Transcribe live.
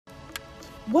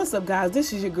What's up, guys?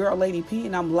 This is your girl, Lady P,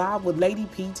 and I'm live with Lady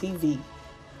P TV.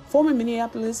 Former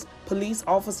Minneapolis police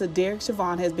officer Derek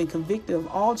Chauvin has been convicted of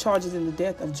all charges in the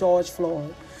death of George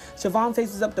Floyd. Chauvin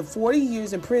faces up to 40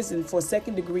 years in prison for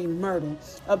second-degree murder,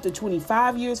 up to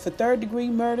 25 years for third-degree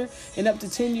murder, and up to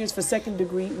 10 years for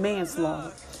second-degree manslaughter.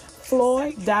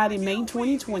 Floyd died in May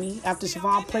 2020 after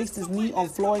Chauvin placed his knee on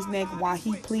Floyd's neck while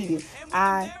he pleaded,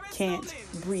 "I can't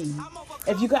breathe."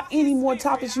 If you got any more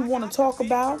topics you want to talk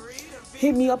about,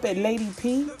 hit me up at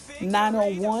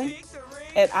LadyP901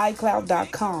 at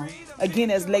iCloud.com. Again,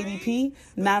 that's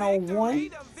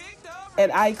LadyP901 at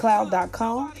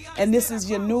iCloud.com. And this is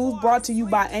your news brought to you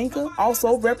by Anchor,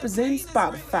 also representing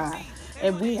Spotify.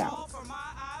 And we out.